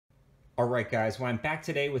Alright guys, well I'm back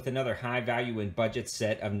today with another high value and budget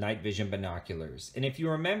set of night vision binoculars. And if you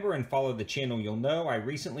remember and follow the channel, you'll know I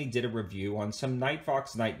recently did a review on some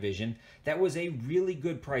Nightfox night vision that was a really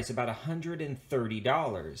good price, about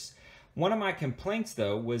 $130. One of my complaints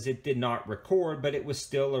though was it did not record, but it was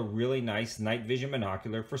still a really nice night vision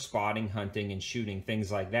binocular for spotting, hunting, and shooting,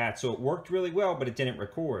 things like that. So it worked really well, but it didn't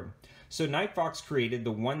record. So Nightfox created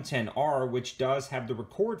the 110R, which does have the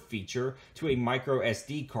record feature to a micro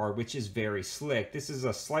SD card, which is very slick. This is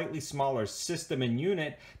a slightly smaller system and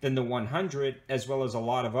unit than the 100, as well as a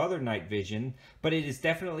lot of other night vision, but it is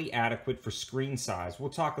definitely adequate for screen size. We'll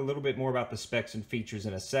talk a little bit more about the specs and features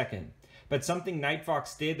in a second. But something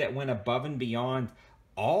Nightfox did that went above and beyond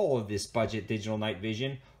all of this budget digital night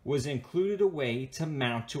vision was included a way to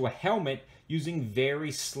mount to a helmet using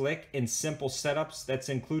very slick and simple setups that's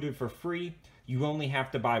included for free. You only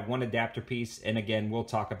have to buy one adapter piece, and again, we'll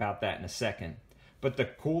talk about that in a second. But the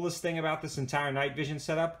coolest thing about this entire night vision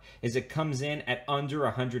setup is it comes in at under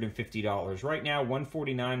 $150. Right now,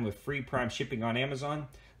 $149 with free Prime shipping on Amazon.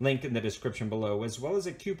 Link in the description below, as well as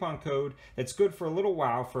a coupon code that's good for a little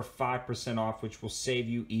while for 5% off, which will save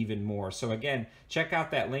you even more. So again, check out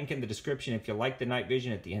that link in the description if you like the night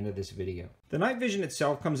vision at the end of this video. The night vision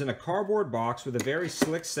itself comes in a cardboard box with a very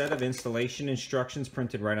slick set of installation instructions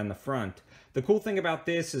printed right on the front. The cool thing about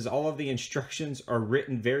this is all of the instructions are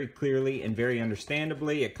written very clearly and very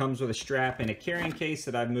understandably. It comes with a strap and a carrying case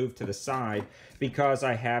that I've moved to the side because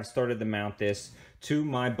I have started to mount this to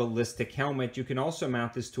my ballistic helmet. You can also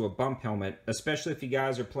mount this to a bump helmet, especially if you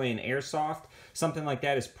guys are playing airsoft. Something like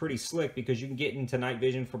that is pretty slick because you can get into night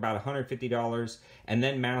vision for about $150 and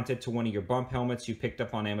then mount it to one of your bump helmets you picked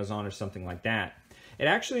up on Amazon or something like that. It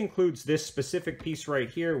actually includes this specific piece right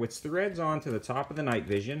here, which threads onto the top of the night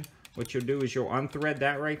vision. What you'll do is you'll unthread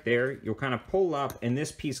that right there. You'll kind of pull up and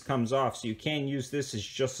this piece comes off, so you can use this as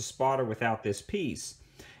just a spotter without this piece.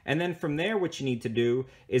 And then from there, what you need to do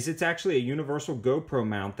is it's actually a universal GoPro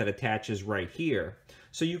mount that attaches right here.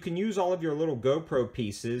 So you can use all of your little GoPro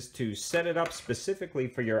pieces to set it up specifically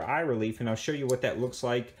for your eye relief, and I'll show you what that looks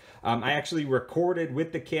like. I actually recorded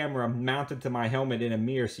with the camera mounted to my helmet in a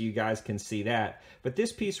mirror so you guys can see that. But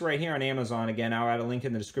this piece right here on Amazon, again, I'll add a link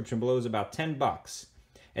in the description below, is about 10 bucks.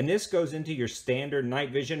 And this goes into your standard night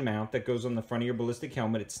vision mount that goes on the front of your ballistic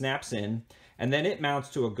helmet. It snaps in, and then it mounts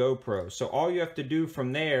to a GoPro. So all you have to do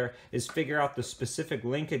from there is figure out the specific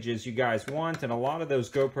linkages you guys want, and a lot of those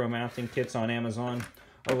GoPro mounting kits on Amazon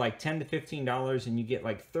are like $10 to $15, and you get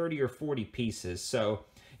like 30 or 40 pieces. So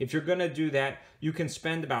if you're gonna do that, you can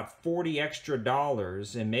spend about $40 extra,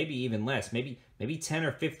 and maybe even less, maybe 10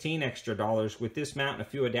 or 15 extra dollars with this mount and a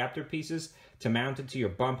few adapter pieces to mount it to your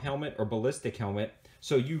bump helmet or ballistic helmet.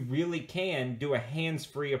 So you really can do a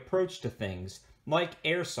hands-free approach to things like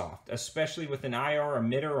airsoft, especially with an IR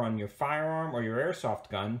emitter on your firearm or your airsoft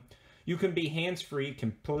gun. You can be hands-free,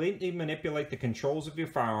 completely manipulate the controls of your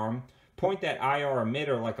firearm, point that IR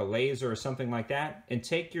emitter like a laser or something like that, and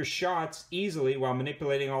take your shots easily while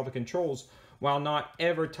manipulating all the controls while not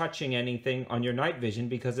ever touching anything on your night vision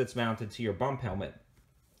because it's mounted to your bump helmet.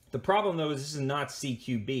 The problem though is this is not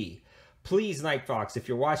CQB. Please, Nightfox, if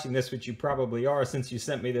you're watching this, which you probably are since you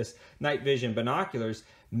sent me this night vision binoculars,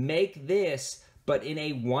 make this but in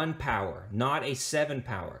a 1 power, not a 7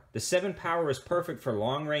 power. The 7 power is perfect for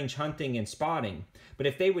long range hunting and spotting, but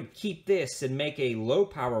if they would keep this and make a low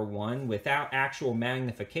power one without actual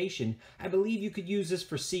magnification, I believe you could use this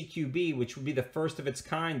for CQB, which would be the first of its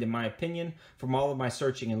kind in my opinion from all of my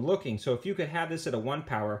searching and looking. So if you could have this at a 1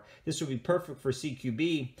 power, this would be perfect for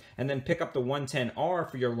CQB, and then pick up the 110R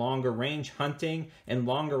for your longer range hunting and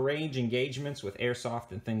longer range engagements with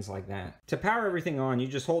airsoft and things like that. To power everything on, you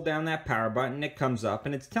just hold down that power button, it comes up,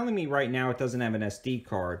 and it's telling me right now it doesn't have an SD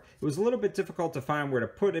card. It was a little bit difficult to find where to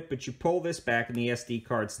put it, but you pull this back and the SD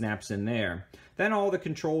card snaps in there. Then all the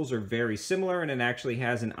controls are very similar, and it actually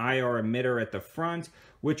has an IR emitter at the front,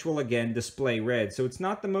 which will again display red. So it's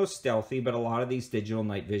not the most stealthy, but a lot of these digital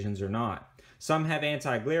night visions are not. Some have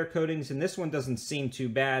anti-glare coatings, and this one doesn't seem too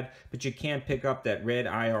bad, but you can pick up that red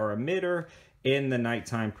IR emitter in the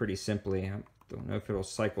nighttime pretty simply. I don't know if it'll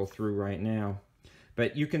cycle through right now.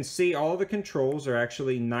 But you can see all the controls are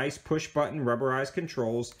actually nice push-button rubberized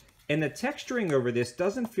controls, and the texturing over this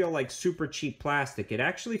doesn't feel like super cheap plastic. It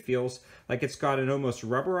actually feels like it's got an almost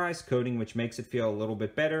rubberized coating, which makes it feel a little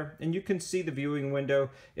bit better. And you can see the viewing window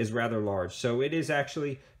is rather large. So it is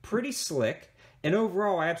actually pretty slick, and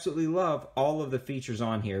overall I absolutely love all of the features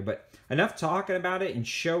on here. But enough talking about it and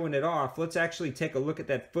showing it off. Let's actually take a look at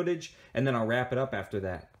that footage, and then I'll wrap it up after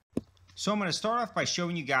that. So I'm going to start off by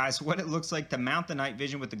showing you guys what it looks like to mount the night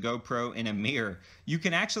vision with the GoPro in a mirror. You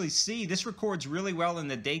can actually see this records really well in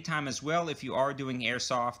the daytime as well if you are doing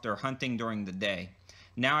airsoft or hunting during the day.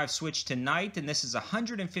 Now I've switched to night, and this is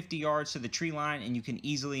 150 yards to the tree line, and you can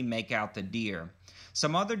easily make out the deer.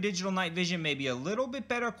 Some other digital night vision may be a little bit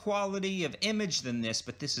better quality of image than this,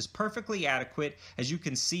 but this is perfectly adequate. As you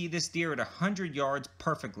can see, this deer at 100 yards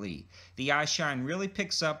perfectly. The eye shine really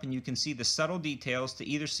picks up, and you can see the subtle details to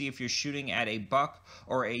either see if you're shooting at a buck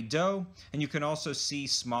or a doe, and you can also see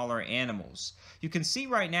smaller animals. You can see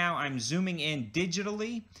right now I'm zooming in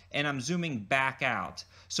digitally, and I'm zooming back out.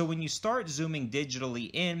 So when you start zooming digitally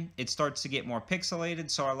in, it starts to get more pixelated,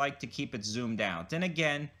 so I like to keep it zoomed out. And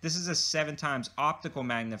again, this is a 7 times optical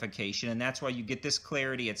magnification, and that's why you get this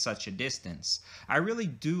clarity at such a distance. I really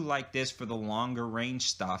do like this for the longer range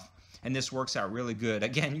stuff, and this works out really good.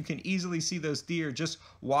 Again, you can easily see those deer just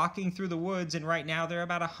walking through the woods, and right now they're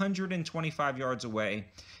about 125 yards away.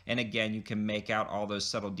 And again, you can make out all those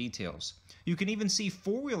subtle details. You can even see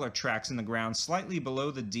four-wheeler tracks in the ground slightly below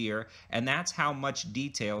the deer, and that's how much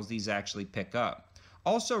details these actually pick up.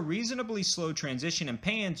 Also, reasonably slow transition and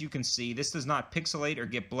pans, you can see this does not pixelate or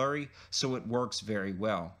get blurry, so it works very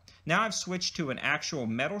well. Now I've switched to an actual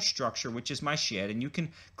metal structure, which is my shed, and you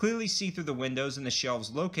can clearly see through the windows and the shelves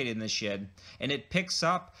located in the shed, and it picks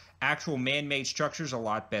up actual man-made structures a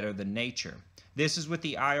lot better than nature. This is with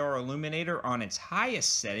the IR illuminator on its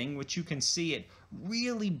highest setting, which you can see it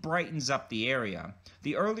really brightens up the area.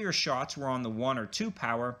 The earlier shots were on the 1 or 2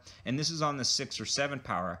 power, and this is on the 6 or 7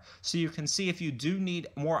 power. So you can see if you do need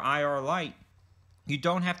more IR light, you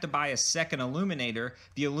don't have to buy a second illuminator.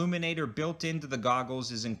 The illuminator built into the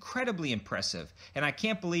goggles is incredibly impressive, and I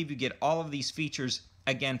can't believe you get all of these features,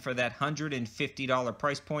 again, for that $150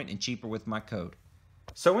 price point and cheaper with my code.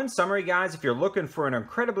 So in summary, guys, if you're looking for an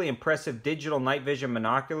incredibly impressive digital night vision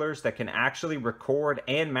binoculars that can actually record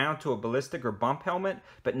and mount to a ballistic or bump helmet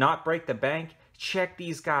but not break the bank, check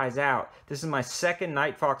these guys out. This is my second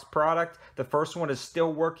Nightfox product. The first one is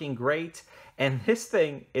still working great, and this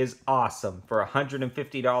thing is awesome for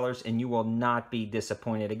 $150, and you will not be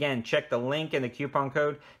disappointed. Again, check the link and the coupon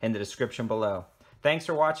code in the description below. Thanks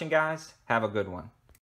for watching, guys. Have a good one.